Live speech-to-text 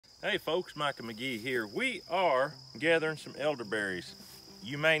Hey folks, Mike McGee here. We are gathering some elderberries.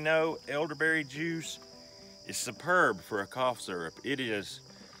 You may know elderberry juice is superb for a cough syrup. It is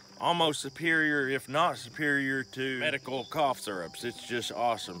almost superior, if not superior, to medical cough syrups. It's just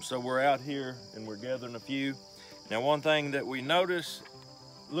awesome. So we're out here and we're gathering a few. Now, one thing that we notice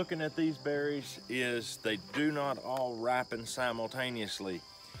looking at these berries is they do not all ripen simultaneously.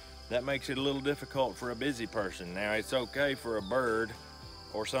 That makes it a little difficult for a busy person. Now, it's okay for a bird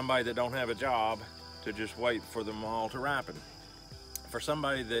or somebody that don't have a job to just wait for them all to ripen. For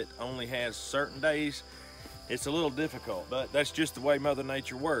somebody that only has certain days, it's a little difficult, but that's just the way Mother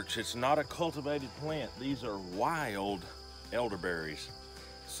Nature works. It's not a cultivated plant. These are wild elderberries.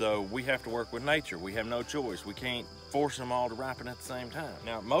 So we have to work with nature. We have no choice. We can't force them all to ripen at the same time.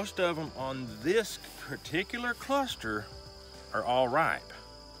 Now, most of them on this particular cluster are all ripe.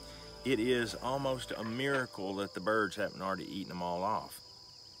 It is almost a miracle that the birds haven't already eaten them all off.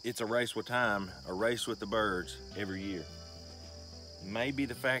 It's a race with time, a race with the birds every year. Maybe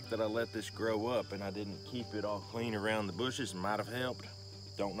the fact that I let this grow up and I didn't keep it all clean around the bushes might have helped.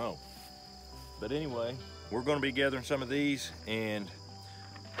 Don't know. But anyway, we're going to be gathering some of these and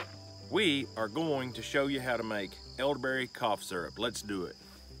we are going to show you how to make elderberry cough syrup. Let's do it.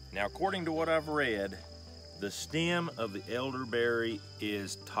 Now, according to what I've read, the stem of the elderberry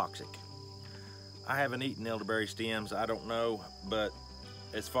is toxic. I haven't eaten elderberry stems, I don't know, but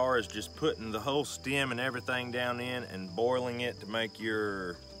as far as just putting the whole stem and everything down in and boiling it to make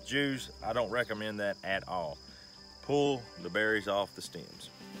your juice, I don't recommend that at all. Pull the berries off the stems.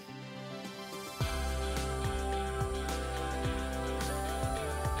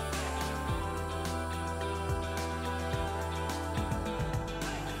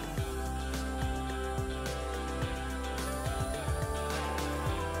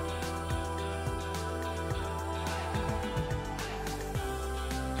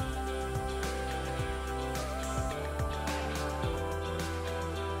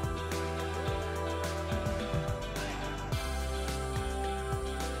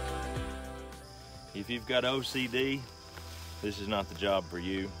 If you've got OCD, this is not the job for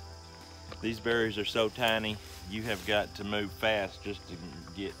you. These berries are so tiny, you have got to move fast just to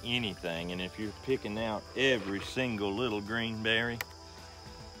get anything. And if you're picking out every single little green berry,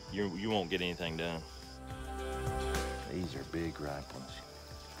 you won't get anything done. These are big ripe ones.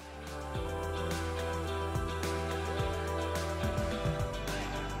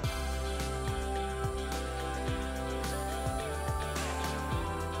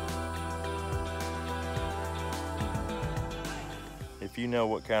 If you know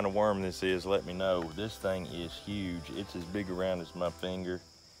what kind of worm this is, let me know. This thing is huge. It's as big around as my finger.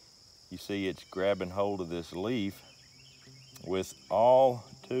 You see it's grabbing hold of this leaf with all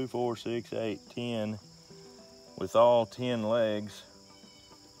 2, 4, 6, 8, 10, with all 10 legs.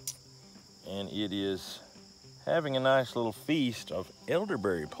 And it is having a nice little feast of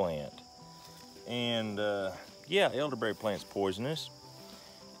elderberry plant. And yeah, elderberry plant's poisonous.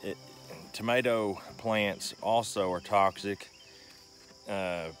 Tomato plants also are toxic.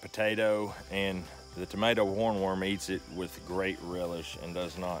 Potato, and the tomato hornworm eats it with great relish and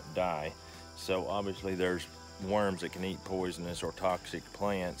does not die. So obviously there's worms that can eat poisonous or toxic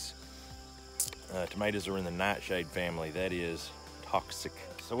plants. Tomatoes are in the nightshade family. That is toxic.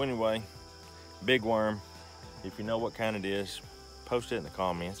 So anyway, big worm. If you know what kind it is, post it in the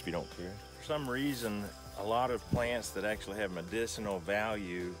comments if you don't care. For some reason, a lot of plants that actually have medicinal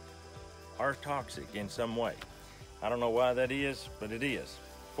value are toxic in some way. I don't know why that is, but it is.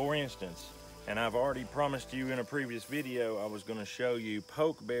 For instance, and I've already promised you in a previous video, I was going to show you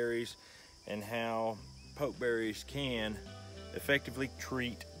pokeberries and how pokeberries can effectively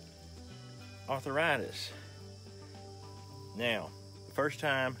treat arthritis. Now, the first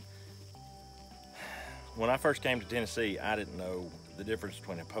time, when I first came to Tennessee, I didn't know the difference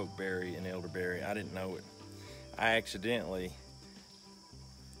between a pokeberry and elderberry. I didn't know it. I accidentally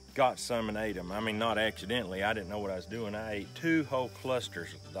got some and ate them. I mean, not accidentally, I didn't know what I was doing. I ate 2 whole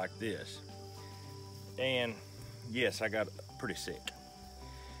clusters like this. And yes, I got pretty sick.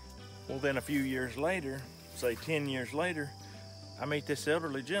 Well, then a few years later, say 10 years later, I meet this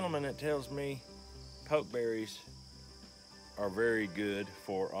elderly gentleman that tells me pokeberries are very good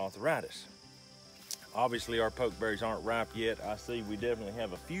for arthritis. Obviously, our pokeberries aren't ripe yet. I see we definitely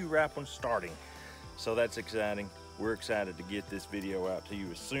have a few ripe ones starting. So that's exciting. We're excited to get this video out to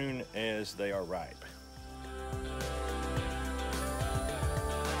you as soon as they are ripe.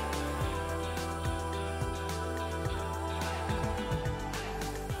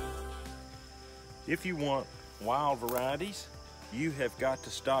 If you want wild varieties, you have got to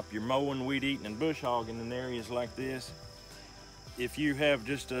stop your mowing, weed eating, and bush hogging in areas like this if you have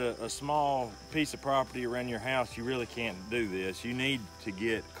just a small piece of property around your house, you really can't do this. You need to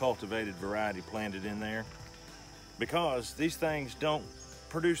get cultivated variety planted in there because these things don't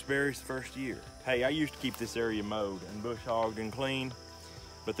produce berries the first year. Hey, I used to keep this area mowed and bush hogged and clean,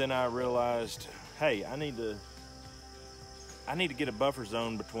 but then I realized, hey, I need to get a buffer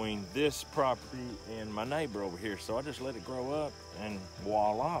zone between this property and my neighbor over here. So I just let it grow up and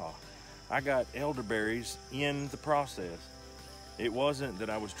voila, I got elderberries in the process. It wasn't that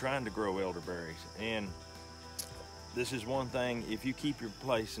I was trying to grow elderberries. And this is one thing, if you keep your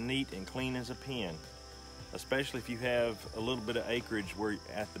place neat and clean as a pin, especially if you have a little bit of acreage where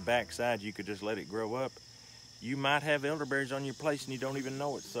at the back side you could just let it grow up, you might have elderberries on your place and you don't even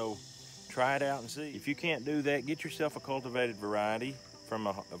know it. So try it out and see. If you can't do that, get yourself a cultivated variety from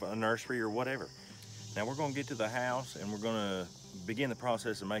a nursery or whatever. Now we're gonna get to the house and we're gonna begin the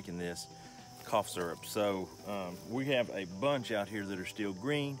process of making this cough syrup. So we have a bunch out here that are still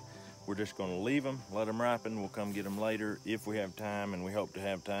green. We're just gonna leave them, let them ripen. We'll come get them later if we have time, and we hope to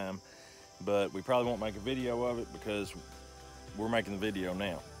have time. But we probably won't make a video of it because we're making the video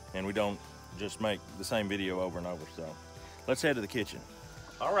now, and we don't just make the same video over and over. So let's head to the kitchen.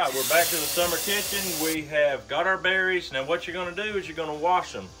 All right, we're back to the summer kitchen. We have got our berries. Now what you're gonna do is you're gonna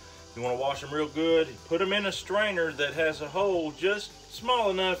wash them. You wanna wash them real good. Put them in a strainer that has a hole just small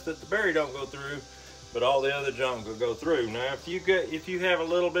enough that the berry don't go through, but all the other junk will go through. Now if you have a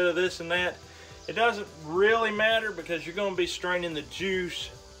little bit of this and that, it doesn't really matter because you're gonna be straining the juice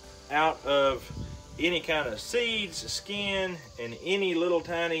out of any kind of seeds, skin, and any little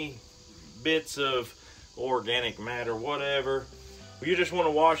tiny bits of organic matter, whatever. You just want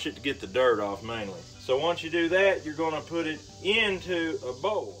to wash it to get the dirt off mainly. So once you do that, you're going to put it into a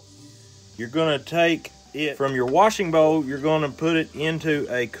bowl. You're going to take it from your washing bowl, you're going to put it into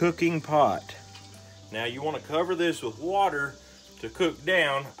a cooking pot. Now you want to cover this with water to cook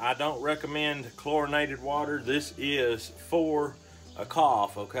down. I don't recommend chlorinated water. This is for a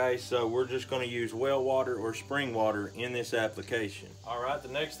cough, okay? So we're just going to use well water or spring water in this application. All right, the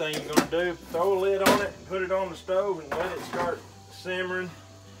next thing you're going to do, throw a lid on it and put it on the stove and let it start simmering.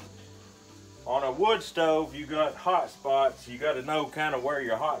 On a wood stove, you got hot spots. You got to know kind of where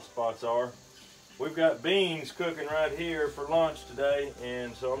your hot spots are. We've got beans cooking right here for lunch today,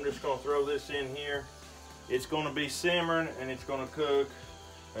 and so I'm just going to throw this in here. It's going to be simmering and it's going to cook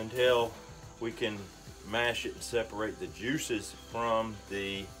until we can mash it and separate the juices from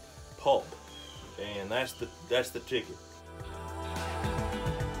the pulp, and that's the ticket.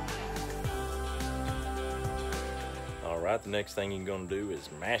 All right, the next thing you're gonna do is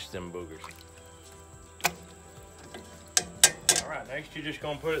mash them boogers. All right, next you're just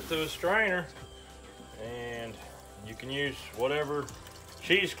gonna put it through a strainer, and you can use whatever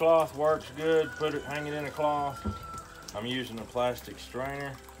cheesecloth works good. Hang it in a cloth. I'm using a plastic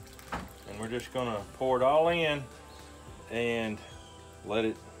strainer, and we're just gonna pour it all in and let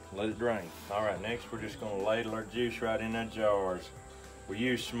it drain. All right, next we're just gonna ladle our juice right in that jars. We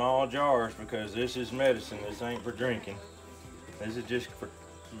use small jars because this is medicine. This ain't for drinking. This is just for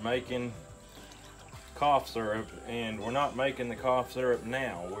making cough syrup, and we're not making the cough syrup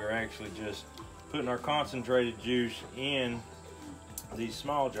now. We're actually just putting our concentrated juice in these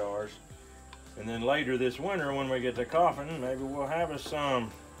small jars, and then later this winter when we get to coughing, maybe we'll have us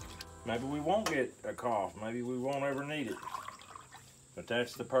some. Maybe we won't get a cough. Maybe we won't ever need it. But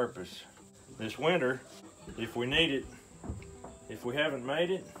that's the purpose. This winter, if we need it, if we haven't made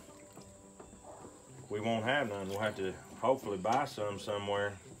it, we won't have none. We'll have to hopefully buy some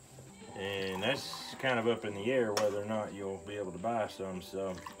somewhere. And that's kind of up in the air whether or not you'll be able to buy some.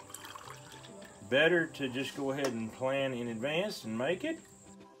 So better to just go ahead and plan in advance and make it.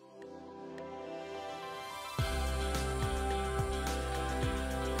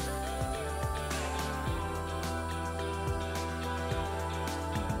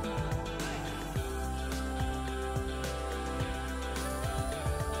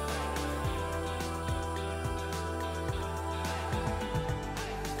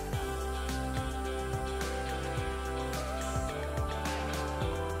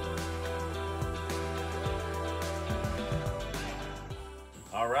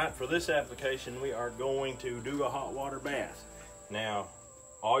 All right, for this application, we are going to do a hot water bath. Now,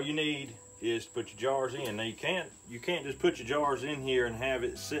 all you need is to put your jars in. Now, you can't just put your jars in here and have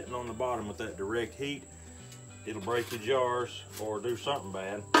it sitting on the bottom with that direct heat. It'll break your jars or do something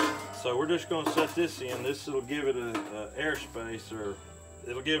bad. So we're just gonna set this in. This will give it a air space, or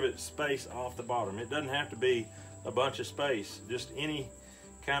it'll give it space off the bottom. It doesn't have to be a bunch of space, just any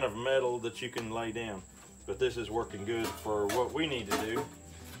kind of metal that you can lay down. But this is working good for what we need to do.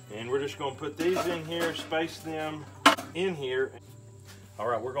 And we're just gonna put these in here, space them in here. All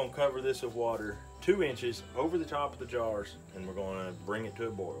right, we're gonna cover this with water 2 inches over the top of the jars, and we're gonna bring it to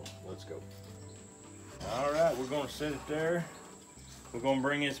a boil. Let's go. All right, we're gonna set it there. We're gonna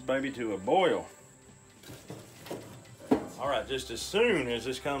bring this baby to a boil. All right, just as soon as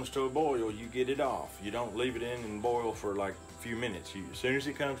this comes to a boil, you get it off. You don't leave it in and boil for like a few minutes. As soon as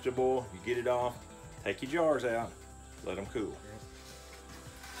it comes to a boil, you get it off, take your jars out, let them cool.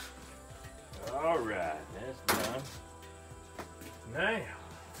 All right, that's done. Now,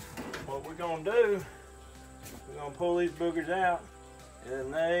 what we're gonna do, we're gonna pull these boogers out,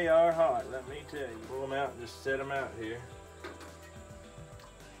 and they are hot, let me tell you. Pull them out and just set them out here.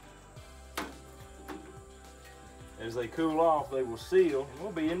 As they cool off, they will seal, and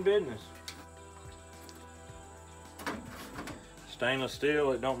we'll be in business. Stainless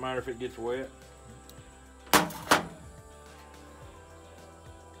steel, it don't matter if it gets wet.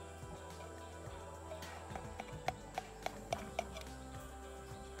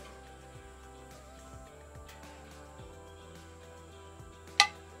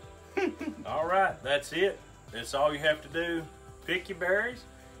 All right, that's it. That's all you have to do. Pick your berries,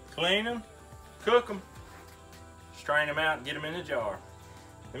 clean them, cook them, strain them out and get them in the jar.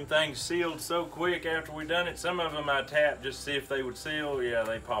 Them things sealed so quick after we done it. Some of them I tapped just to see if they would seal. Yeah,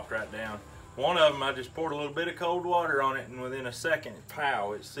 they popped right down. One of them I just poured a little bit of cold water on it, and within a second,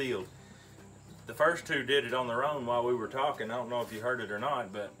 pow, it sealed. The first 2 did it on their own while we were talking. I don't know if you heard it or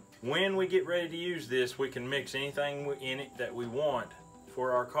not, but when we get ready to use this, we can mix anything in it that we want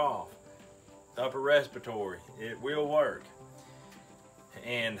for our cough. Upper respiratory, it will work.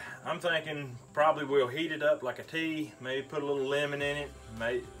 And I'm thinking probably we'll heat it up like a tea, maybe put a little lemon in it,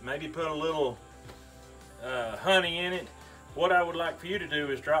 maybe put a little honey in it. What I would like for you to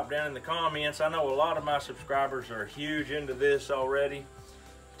do is drop down in the comments. I know a lot of my subscribers are huge into this already.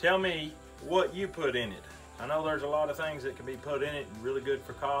 Tell me what you put in it. I know there's a lot of things that can be put in it and really good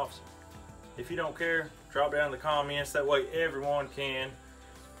for coughs. If you don't care, drop down in the comments. That way everyone can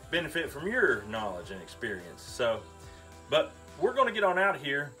benefit from your knowledge and experience. But we're going to get on out of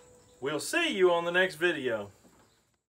here. We'll see you on the next video.